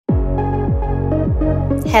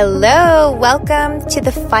Hello, welcome to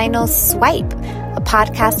The Final Swipe, a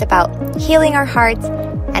podcast about healing our hearts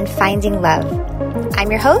and finding love. I'm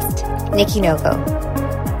your host, Nikki Novo.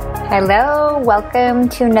 Hello, welcome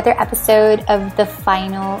to another episode of The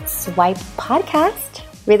Final Swipe podcast.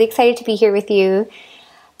 Really excited to be here with you.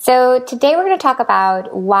 So today we're going to talk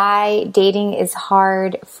about why dating is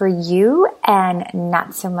hard for you and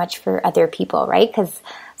not so much for other people, right? Because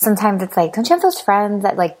sometimes it's like, don't you have those friends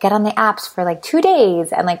that like get on the apps for like 2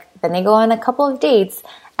 days and like then they go on a couple of dates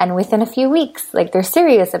and within a few weeks, like they're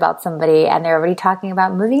serious about somebody and they're already talking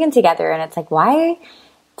about moving in together. And it's like, why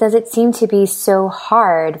does it seem to be so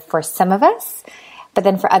hard for some of us, but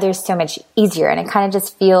then for others so much easier? And it kind of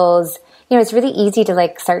just feels, it's really easy to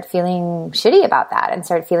like start feeling shitty about that and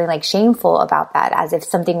start feeling like shameful about that as if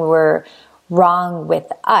something were wrong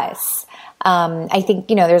with us. I think,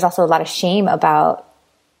 there's also a lot of shame about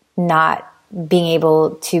not being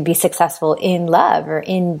able to be successful in love or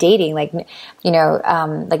in dating. Like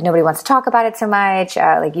nobody wants to talk about it so much.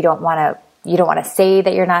 Like you don't want to say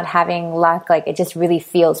that you're not having luck. Like it just really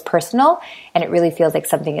feels personal and it really feels like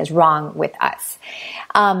something is wrong with us.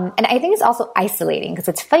 And I think it's also isolating because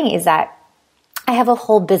what's funny is that I have a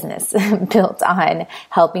whole business built on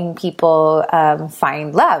helping people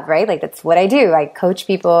find love, right? Like that's what I do. I coach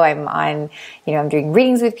people. I'm doing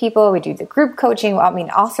readings with people. We do the group coaching.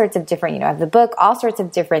 All sorts of different, I have the book, all sorts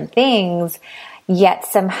of different things. Yet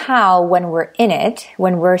somehow when we're in it,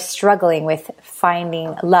 when we're struggling with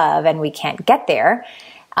finding love and we can't get there,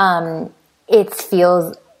 it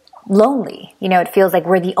feels lonely. It feels like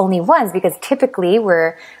we're the only ones because typically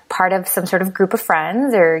we're part of some sort of group of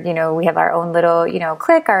friends or, we have our own little,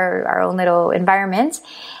 clique, our own little environment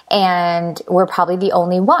and we're probably the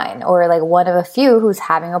only one or like one of a few who's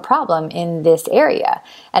having a problem in this area.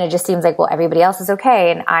 And it just seems like, well, everybody else is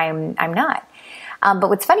okay and I'm not. But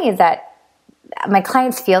what's funny is that my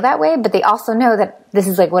clients feel that way, but they also know that this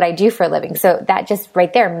is like what I do for a living. So that just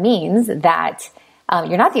right there means that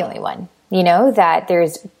you're not the only one, that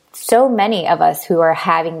there's so many of us who are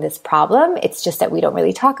having this problem. It's just that we don't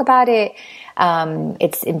really talk about it.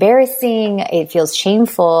 It's embarrassing. It feels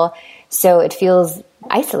shameful. So it feels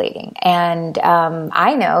isolating. And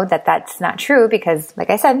I know that that's not true because, like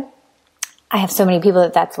I said, I have so many people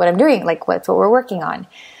that's what I'm doing. Like that's what we're working on.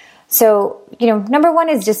 So, number one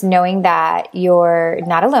is just knowing that you're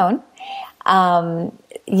not alone.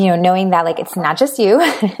 Knowing that like it's not just you.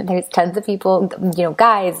 There's tons of people,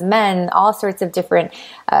 guys, men, all sorts of different,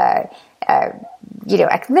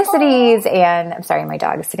 ethnicities. And I'm sorry, my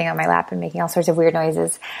dog is sitting on my lap and making all sorts of weird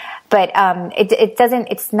noises. But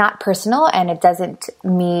it's not personal and it doesn't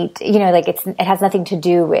meet, it has nothing to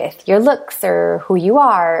do with your looks or who you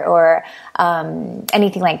are or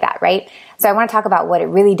anything like that, right? So I want to talk about what it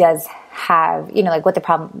really does have, what the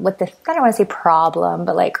problem, I don't want to say problem,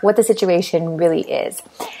 but like what the situation really is.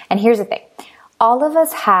 And here's the thing. All of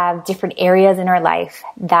us have different areas in our life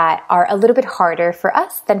that are a little bit harder for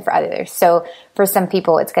us than for others. So for some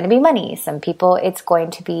people, it's going to be money. Some people, it's going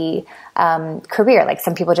to be career. Like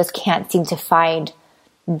some people just can't seem to find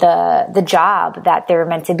the job that they're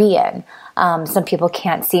meant to be in. Some people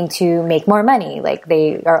can't seem to make more money. Like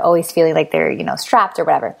they are always feeling like they're, strapped or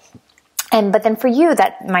whatever. But then for you,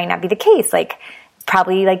 that might not be the case. Like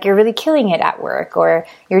probably like you're really killing it at work or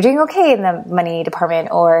you're doing okay in the money department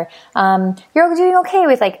or you're doing okay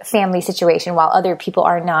with like family situation while other people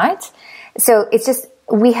are not. So it's just,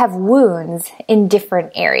 we have wounds in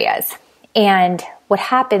different areas. And what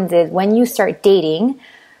happens is when you start dating,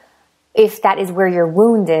 if that is where your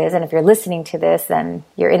wound is, and if you're listening to this, then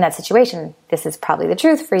you're in that situation, this is probably the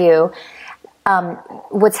truth for you.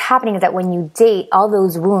 What's happening is that when you date, all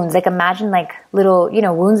those wounds, like imagine like little,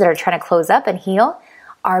 wounds that are trying to close up and heal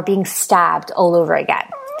are being stabbed all over again.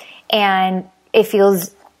 And it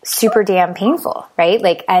feels super damn painful, right?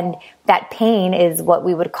 Like, and that pain is what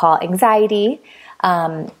we would call anxiety.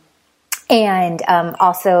 Also,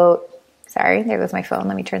 sorry, there goes my phone.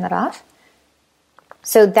 Let me turn that off.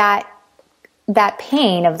 So that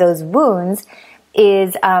pain of those wounds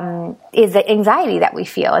is the anxiety that we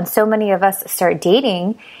feel. And so many of us start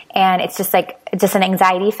dating and it's just an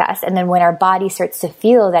anxiety fest. And then when our body starts to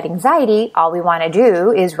feel that anxiety, all we want to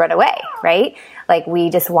do is run away, right? Like we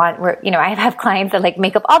just I have clients that like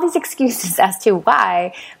make up all these excuses as to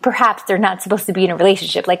why perhaps they're not supposed to be in a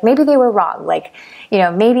relationship. Like maybe they were wrong. Like,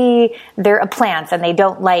 maybe they're a plant and they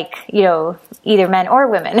don't like, either men or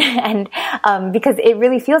women. And, because it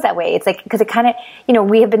really feels that way. It's like, because it kind of,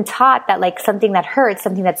 we have been taught that like something that hurts,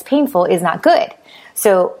 something that's painful is not good.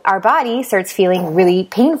 So our body starts feeling really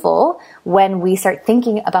painful when we start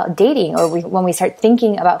thinking about dating or when we start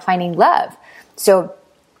thinking about finding love. So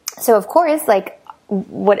of course, like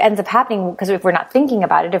what ends up happening, because if we're not thinking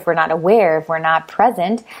about it, if we're not aware, if we're not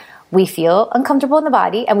present, we feel uncomfortable in the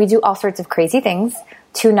body, and we do all sorts of crazy things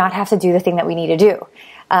to not have to do the thing that we need to do.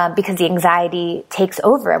 Because the anxiety takes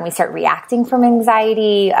over and we start reacting from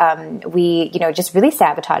anxiety. We, just really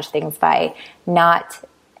sabotage things by not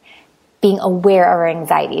being aware of our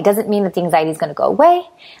anxiety. It doesn't mean that the anxiety is going to go away.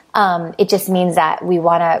 It just means that we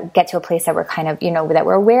want to get to a place that we're kind of, that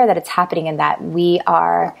we're aware that it's happening, and that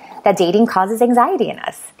that dating causes anxiety in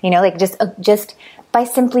us. Just by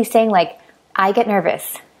simply saying, like, I get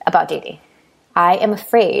nervous about dating. I am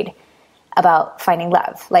afraid about finding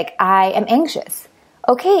love. Like, I am anxious.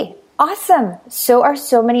 Okay, awesome. So are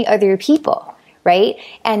so many other people, right?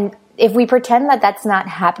 And if we pretend that that's not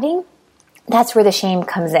happening, that's where the shame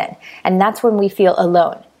comes in. And that's when we feel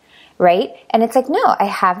alone, right? And it's like, no, I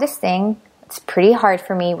have this thing. It's pretty hard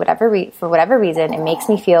for me, for whatever reason. It makes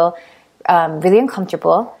me feel really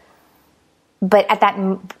uncomfortable. But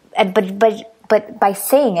but by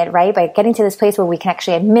saying it, right, by getting to this place where we can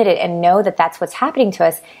actually admit it and know that that's what's happening to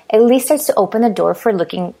us, it at least starts to open the door for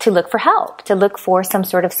look for help, to look for some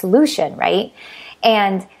sort of solution, right?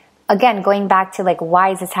 And again, going back to, like,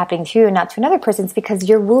 why is this happening to you and not to another person? It's because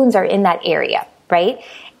your wounds are in that area, right?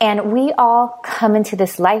 And we all come into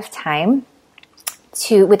this lifetime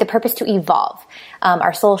with the purpose to evolve.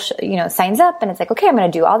 Our soul, signs up, and it's like, okay, I'm going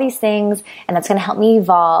to do all these things, and that's going to help me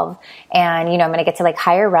evolve, and, I'm going to get to, like,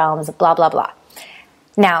 higher realms, blah, blah, blah.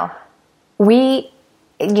 Now, I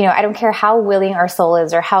don't care how willing our soul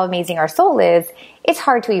is or how amazing our soul is, it's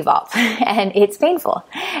hard to evolve and it's painful.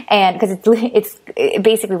 And because it's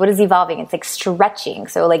basically, what is evolving? It's like stretching.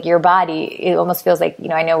 So, like, your body, it almost feels like,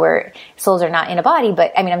 I know where souls are not in a body,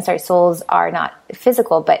 but souls are not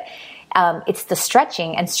physical, but it's the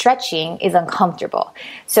stretching, and stretching is uncomfortable.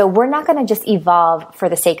 So we're not going to just evolve for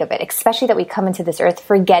the sake of it, especially that we come into this earth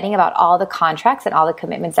forgetting about all the contracts and all the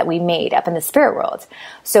commitments that we made up in the spirit world.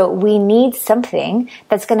 So we need something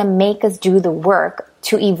that's going to make us do the work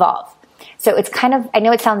to evolve. So it's kind of, I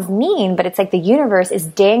know it sounds mean, but it's like the universe is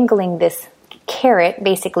dangling this carrot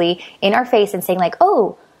basically in our face and saying, like,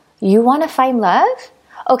 oh, you want to find love?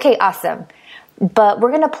 Okay, awesome. But we're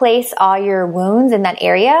going to place all your wounds in that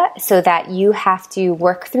area so that you have to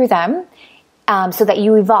work through them, so that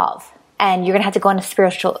you evolve. And you're going to have to go on a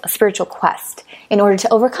spiritual quest in order to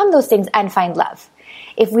overcome those things and find love.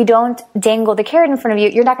 If we don't dangle the carrot in front of you,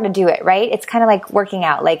 you're not going to do it, right? It's kind of like working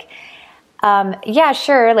out. Like, yeah,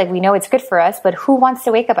 sure, like, we know it's good for us, but who wants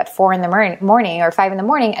to wake up at 4 in the morning or 5 in the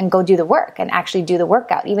morning and go do the work and actually do the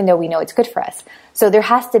workout, even though we know it's good for us? So there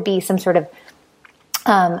has to be some sort of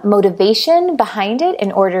motivation behind it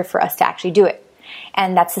in order for us to actually do it.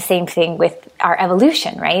 And that's the same thing with our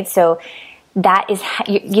evolution, right? So that is,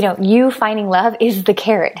 you finding love is the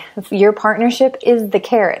carrot. Your partnership is the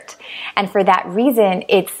carrot. And for that reason,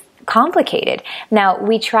 it's complicated. Now,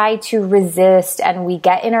 we try to resist, and we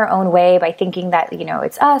get in our own way by thinking that,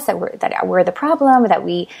 it's us, that we're the problem, that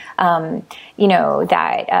we,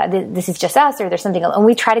 this is just us, or there's something else. And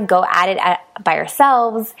we try to go at it by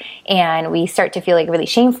ourselves, and we start to feel like really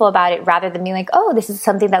shameful about it, rather than being like, oh, this is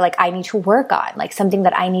something that, like, I need to work on, like something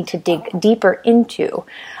that I need to dig deeper into.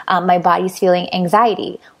 My body's feeling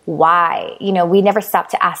anxiety. Why? We never stop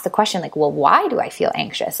to ask the question, like, well, why do I feel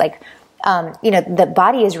anxious? Like, the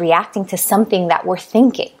body is reacting to something that we're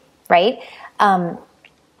thinking, right?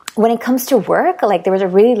 When it comes to work, like, there was a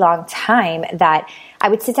really long time that I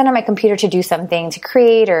would sit down on my computer to do something, to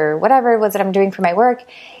create or whatever it was that I'm doing for my work,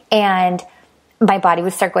 and my body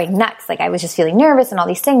would start going nuts. Like, I was just feeling nervous and all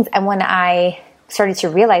these things. And when I started to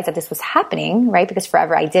realize that this was happening, right? Because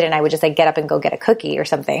forever I didn't. I would just, like, get up and go get a cookie or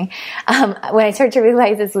something. When I started to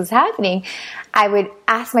realize this was happening, I would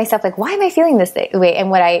ask myself, like, why am I feeling this way?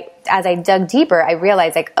 And as I dug deeper, I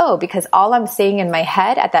realized, like, oh, because all I'm saying in my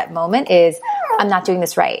head at that moment is, I'm not doing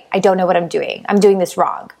this right. I don't know what I'm doing. I'm doing this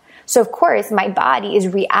wrong. So of course, my body is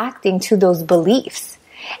reacting to those beliefs.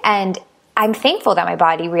 And I'm thankful that my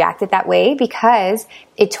body reacted that way, because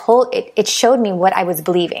it showed me what I was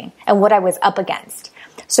believing and what I was up against.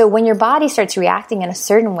 So when your body starts reacting in a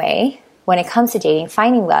certain way, when it comes to dating,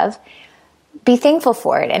 finding love, be thankful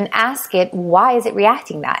for it and ask it, why is it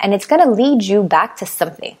reacting that? And it's going to lead you back to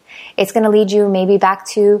something. It's going to lead you maybe back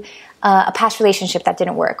to a past relationship that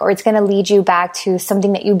didn't work, or it's going to lead you back to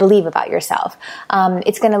something that you believe about yourself.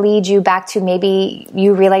 It's going to lead you back to maybe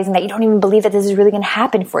you realizing that you don't even believe that this is really going to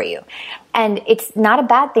happen for you. And it's not a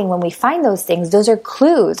bad thing when we find those things. Those are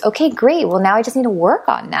clues. Okay, great. Well, now I just need to work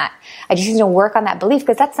on that. I just need to work on that belief,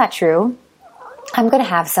 because that's not true. I'm going to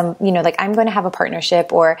have some, like I'm going to have a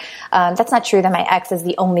partnership, or that's not true that my ex is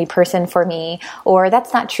the only person for me, or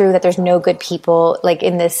that's not true that there's no good people like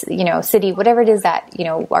in this, city, whatever it is that,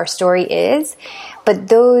 our story is. But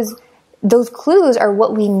those clues are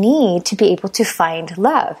what we need to be able to find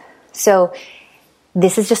love. So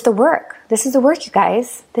this is just the work. This is the work, you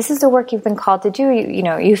guys. This is the work you've been called to do.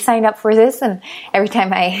 You signed up for this. And every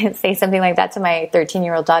time I say something like that to my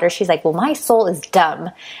 13-year-old daughter, she's like, well, my soul is dumb.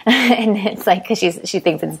 And it's like, cause she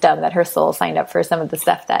thinks it's dumb that her soul signed up for some of the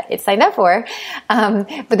stuff that it signed up for.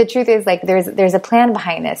 But the truth is, like, there's a plan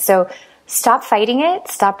behind this. So stop fighting it,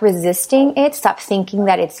 stop resisting it, stop thinking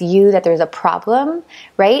that it's you, that there's a problem,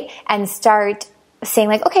 right? And start saying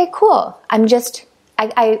like, okay, cool.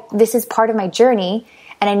 This is part of my journey,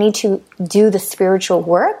 and I need to do the spiritual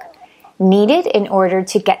work needed in order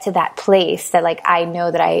to get to that place that like I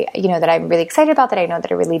know that that I'm really excited about, that I know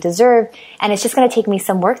that I really deserve. And it's just going to take me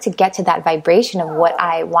some work to get to that vibration of what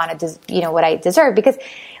I want to, what I deserve. Because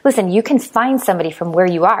listen, you can find somebody from where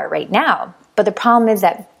you are right now, but the problem is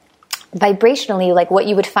that vibrationally, like what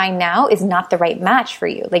you would find now is not the right match for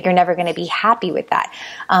you. Like you're never going to be happy with that.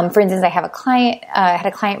 For instance, I had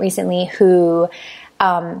a client recently who,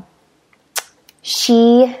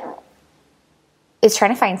 she is trying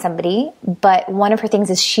to find somebody, but one of her things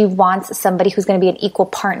is she wants somebody who's going to be an equal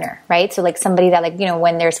partner, right? So like somebody that like,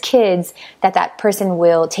 when there's kids, that person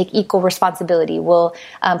will take equal responsibility, will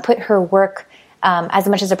put her work as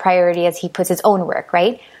much as a priority as he puts his own work,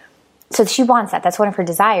 right? So she wants that. That's one of her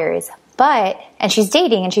desires. And she's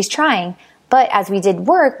dating and she's trying. But as we did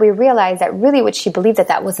work, we realized that really what she believed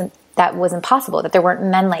that wasn't possible, that there weren't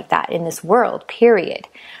men like that in this world, period.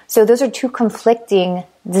 So those are two conflicting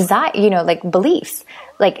beliefs.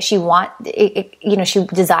 Like she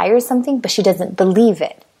desires something, but she doesn't believe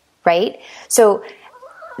it, right? So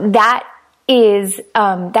that is,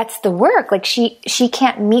 that's the work. Like she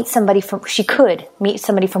can't meet somebody she could meet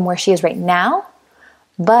somebody from where she is right now,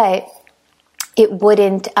 but it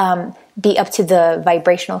wouldn't, be up to the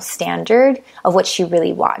vibrational standard of what she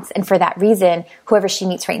really wants. And for that reason, whoever she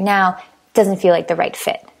meets right now doesn't feel like the right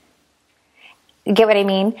fit. You get what I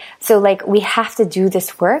mean? So like we have to do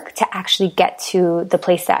this work to actually get to the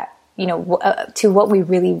place that, to what we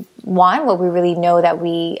really want, what we really know that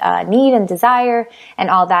we need and desire and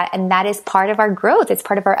all that. And that is part of our growth. It's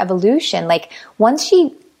part of our evolution. Like once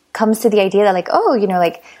she comes to the idea that like,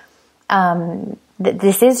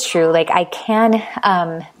 this is true. Like I can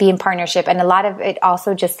be in partnership, and a lot of it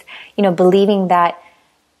also just believing that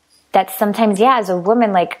sometimes as a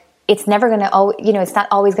woman, like it's never gonna it's not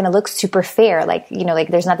always gonna look super fair. Like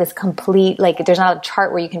there's not this complete there's not a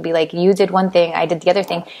chart where you can be like you did one thing, I did the other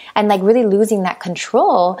thing, and like really losing that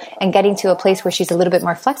control and getting to a place where she's a little bit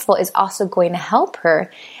more flexible is also going to help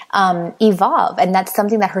her evolve, and that's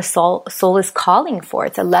something that her soul is calling for.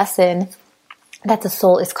 It's a lesson that the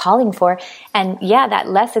soul is calling for. And that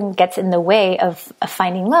lesson gets in the way of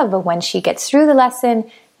finding love. But when she gets through the lesson,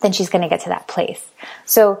 then she's going to get to that place.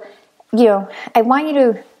 So, I want you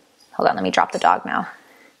to, hold on, let me drop the dog now.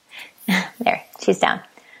 There, she's down.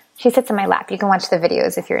 She sits in my lap. You can watch the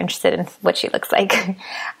videos if you're interested in what she looks like.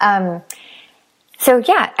 I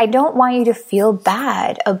don't want you to feel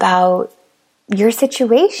bad about your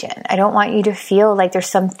situation. I don't want you to feel like there's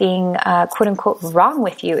something, quote unquote, wrong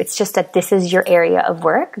with you. It's just that this is your area of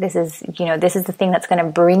work. This is the thing that's going to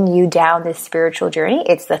bring you down this spiritual journey.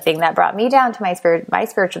 It's the thing that brought me down to my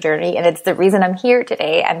spiritual journey. And it's the reason I'm here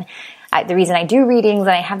today. And the reason I do readings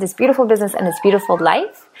and I have this beautiful business and this beautiful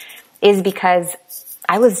life is because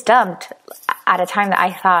I was dumped at a time that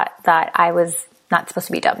I thought that I was not supposed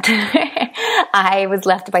to be dumped. I was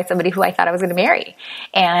left by somebody who I thought I was going to marry.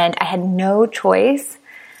 And I had no choice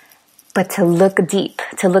but to look deep,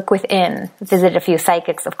 to look within, visit a few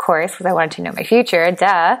psychics, of course, because I wanted to know my future,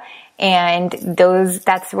 duh. And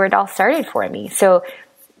that's where it all started for me. So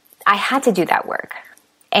I had to do that work.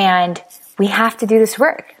 And we have to do this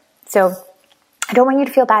work. So I don't want you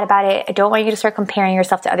to feel bad about it. I don't want you to start comparing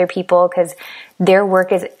yourself to other people because their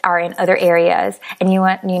work are in other areas. And you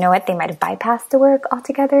know what? They might have bypassed the work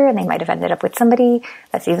altogether and they might have ended up with somebody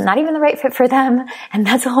that's not even the right fit for them. And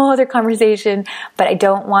that's a whole other conversation. But I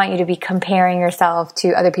don't want you to be comparing yourself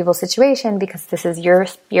to other people's situation because this is your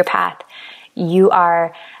path. You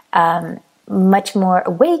are much more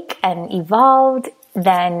awake and evolved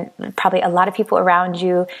than probably a lot of people around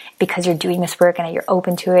you because you're doing this work and that you're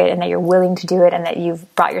open to it and that you're willing to do it and that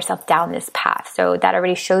you've brought yourself down this path. So that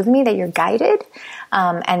already shows me that you're guided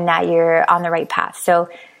and that you're on the right path. So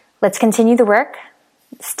let's continue the work.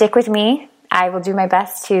 Stick with me. I will do my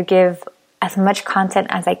best to give as much content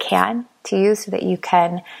as I can to you so that you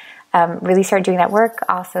can really start doing that work.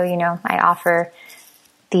 Also, I offer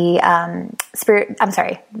the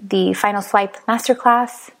Final Swipe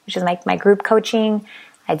Masterclass, which is my group coaching.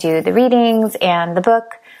 I do the readings and the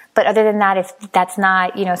book. But other than that, if that's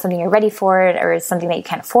not, something you're ready for or something that you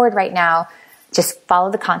can't afford right now, just follow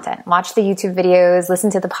the content, watch the YouTube videos, listen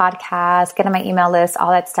to the podcast, get on my email list,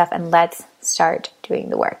 all that stuff, and let's start doing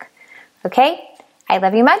the work. Okay? I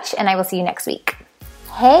love you much, and I will see you next week.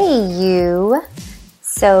 Hey, you.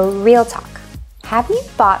 So, real talk. Have you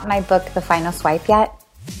bought my book, The Final Swipe, yet?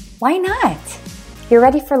 Why not? You're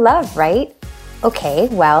ready for love, right? Okay,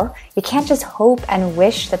 well, you can't just hope and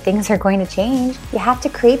wish that things are going to change. You have to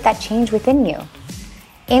create that change within you.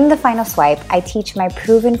 In The Final Swipe, I teach my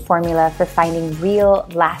proven formula for finding real,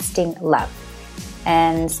 lasting love.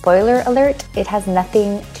 And spoiler alert, it has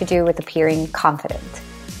nothing to do with appearing confident.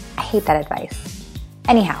 I hate that advice.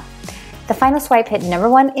 Anyhow, The Final Swipe hit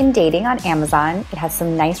 #1 in dating on Amazon. It has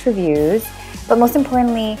some nice reviews, but most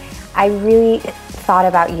importantly, I really thought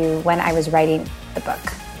about you when I was writing the book.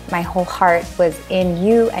 My whole heart was in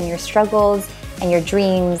you and your struggles and your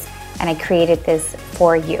dreams, and I created this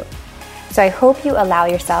for you. So I hope you allow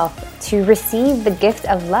yourself to receive the gift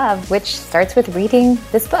of love, which starts with reading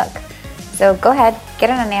this book. So go ahead, get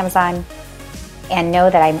it on Amazon, and know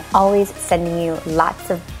that I'm always sending you lots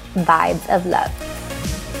of vibes of love.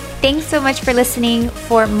 Thanks so much for listening.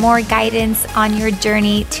 For more guidance on your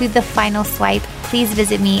journey to the final swipe, please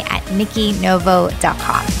visit me at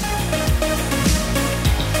nikkinovo.com.